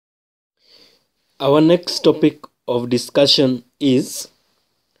Our next topic of discussion is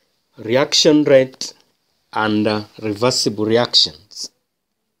reaction rate and reversible reactions.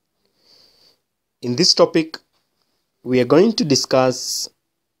 In this topic, we are going to discuss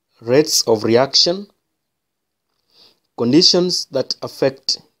rates of reaction, conditions that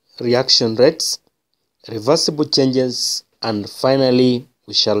affect reaction rates, reversible changes, and finally,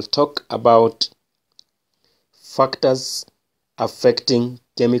 we shall talk about factors affecting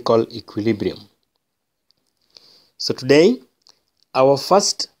chemical equilibrium. So today, our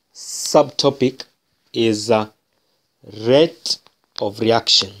first subtopic is rate of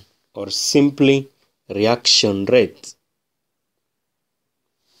reaction, or simply reaction rate.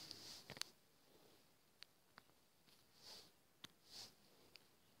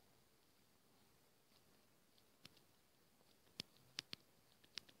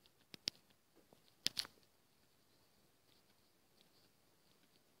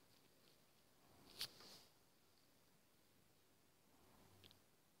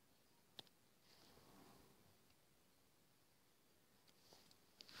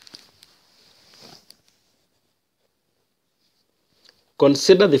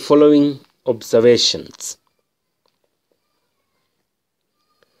 Consider the following observations.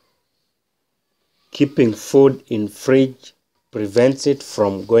 Keeping food in fridge prevents it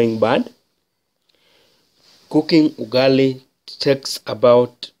from going bad. Cooking ugali takes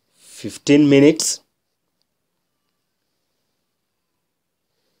about 15 minutes.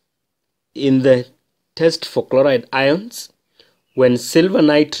 In the test for chloride ions, when silver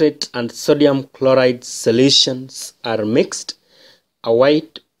nitrate and sodium chloride solutions are mixed, a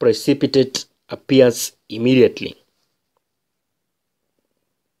white precipitate appears immediately.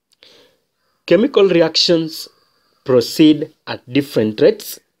 Chemical reactions proceed at different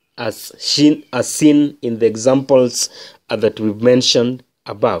rates as seen in the examples that we've mentioned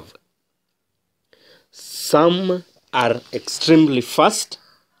above. Some are extremely fast,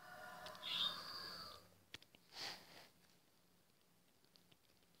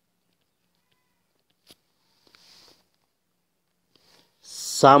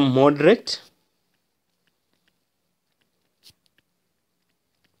 some moderate,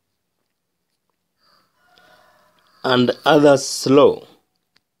 and others slow.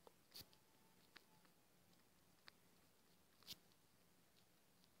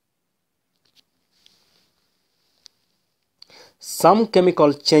 Some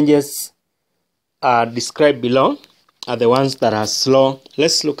chemical changes described below are the ones that are slow.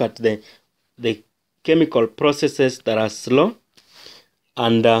 Let's look at the chemical processes that are slow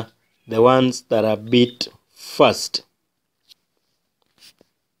and the ones that are a bit fast.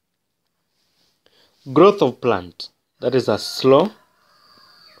 Growth of plant, that is a slow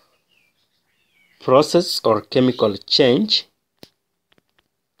process or chemical change,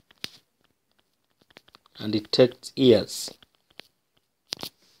 and it takes years.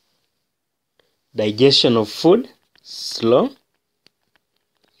 Digestion of food, slow.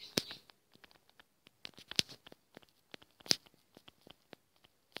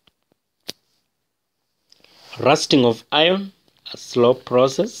 Rusting of iron, a slow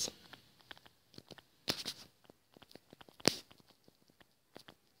process.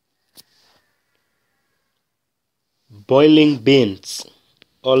 Boiling beans,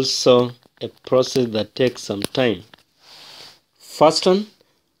 also a process that takes some time. First one,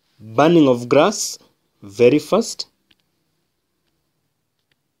 burning of grass, very fast.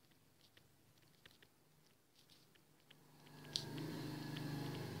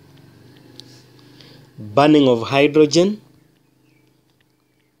 Burning of hydrogen,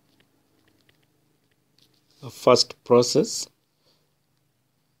 a fast process.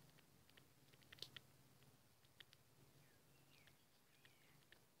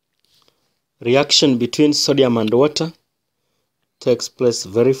 Reaction between sodium and water takes place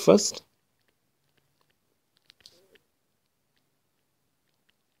very fast.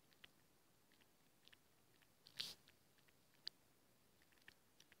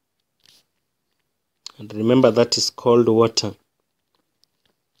 And remember, that is cold water.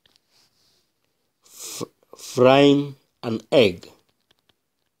 Frying an egg.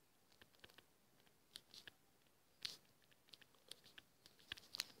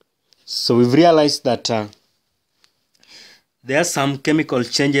 So we've realized that there are some chemical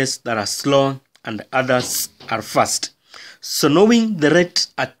changes that are slow and others are fast. So knowing the rate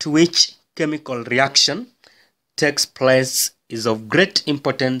at which chemical reaction takes place is of great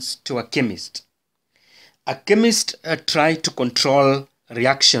importance to a chemist. A chemist tries to control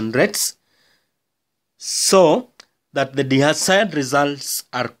reaction rates so that the desired results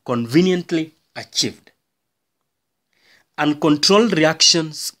are conveniently achieved. Uncontrolled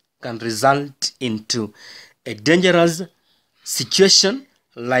reactions can result into a dangerous situation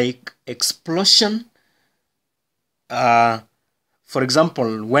like explosion. For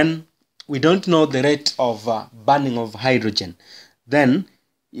example, when we don't know the rate of burning of hydrogen, then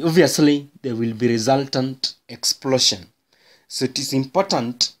obviously there will be resultant explosion. So it is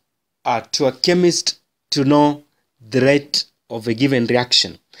important to a chemist to know the rate of a given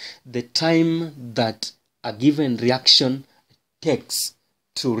reaction, the time that a given reaction takes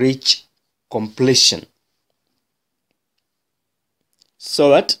to reach completion, so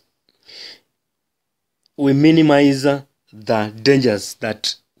that we minimize the dangers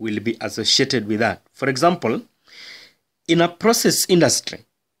that will be associated with that. For example, in a process industry,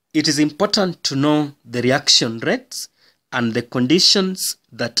 it is important to know the reaction rates and the conditions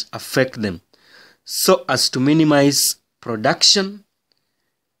that affect them, so as to minimize production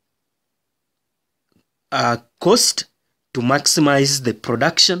cost, to maximize the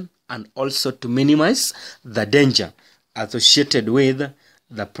production, and also to minimize the danger associated with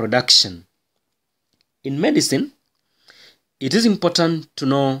the production. In medicine, it is important to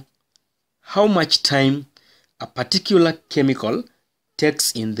know how much time a particular chemical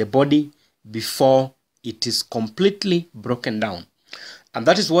takes in the body before it is completely broken down. And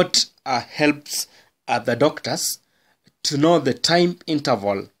that is what helps the doctors to know the time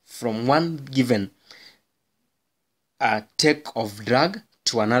interval from one given take of drug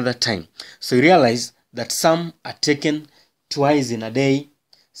to another time. So you realize that some are taken twice in a day,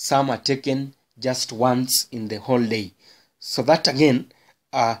 some are taken just once in the whole day. So that again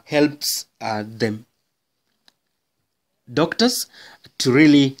helps the doctors to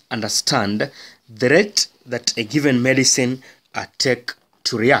really understand the rate that a given medicine take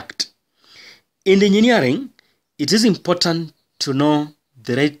to react. In engineering, it is important to know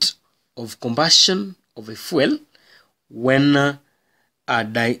the rate of combustion of a fuel when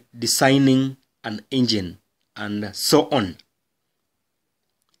designing an engine and so on.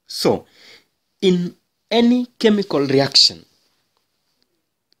 So, in any chemical reaction,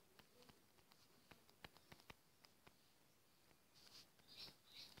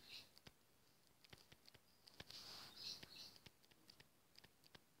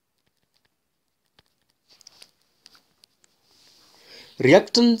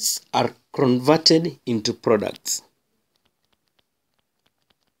 reactants are converted into products.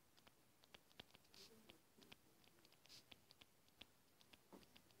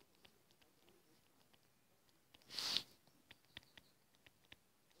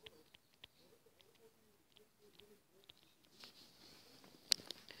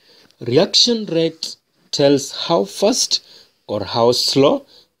 Reaction rate tells how fast or how slow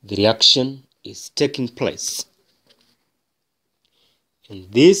the reaction is taking place.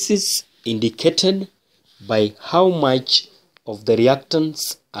 And this is indicated by how much of the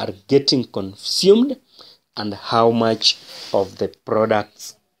reactants are getting consumed and how much of the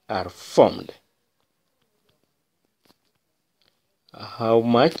products are formed. How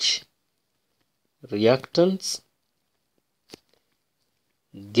much reactants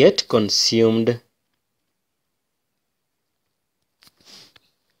get consumed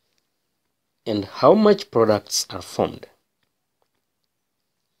and how much products are formed.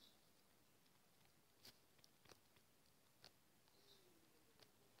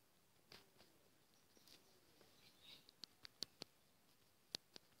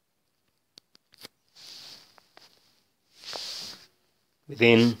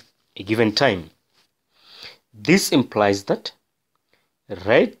 Within a given time. This implies that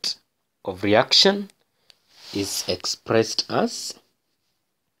rate of reaction is expressed as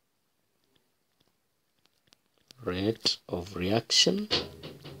rate of reaction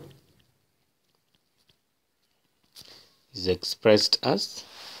is expressed as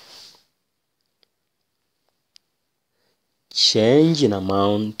change in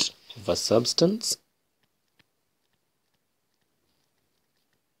amount of a substance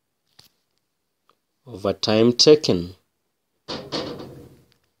over time taken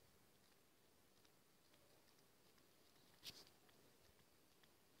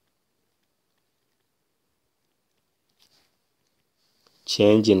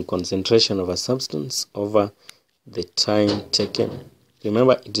change in concentration of a substance over the time taken.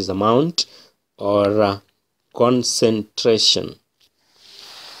 Remember, it is amount or concentration.